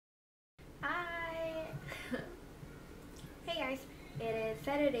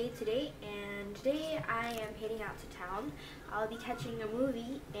Saturday today, and today I am heading out to town. I'll be catching a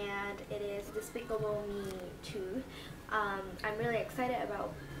movie, and it is Despicable Me 2. I'm really excited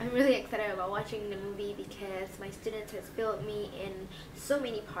about watching the movie because my students has filmed me in so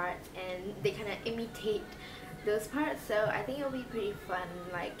many parts, and they kind of imitate those parts. So I think it'll be pretty fun.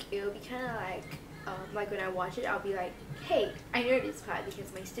 Like it'll be kind of like when I watch it, I'll be like, hey, I know this part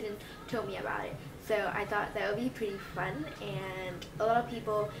because my student told me about it. So I thought that would be pretty fun, and a lot of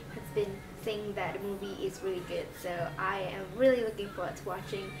people have been saying that the movie is really good. So I am really looking forward to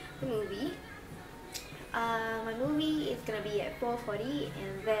watching the movie. My movie is gonna be at 4:40,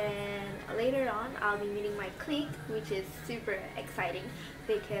 and then later on I'll be meeting my clique, which is super exciting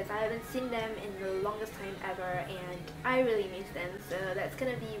because I haven't seen them in the longest time ever, and I really miss them. So that's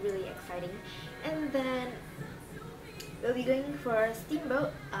gonna be really exciting. And then we'll be going for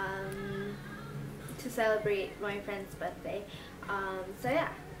Steamboat to celebrate my friend's birthday. So yeah,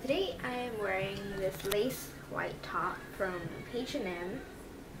 today I am wearing this lace white top from H&M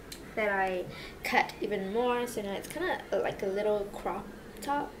that I cut even more, so now it's kind of like a little crop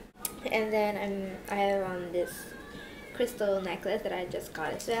top. And then I have on this crystal necklace that I just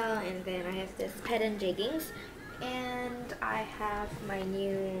got as well, and then I have this pattern jeggings, and I have my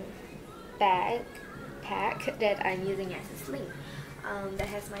new backpack that I'm using as a sling. That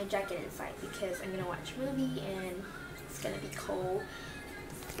has my jacket inside because I'm gonna watch a movie and it's gonna be cold.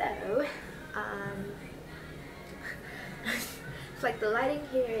 So it's like the lighting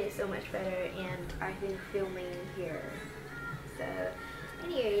here is so much better, and I've been filming here. So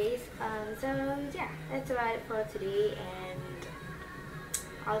anyways, so yeah, that's about it for today, and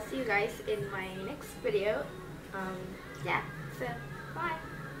I'll see you guys in my next video. Yeah, so bye.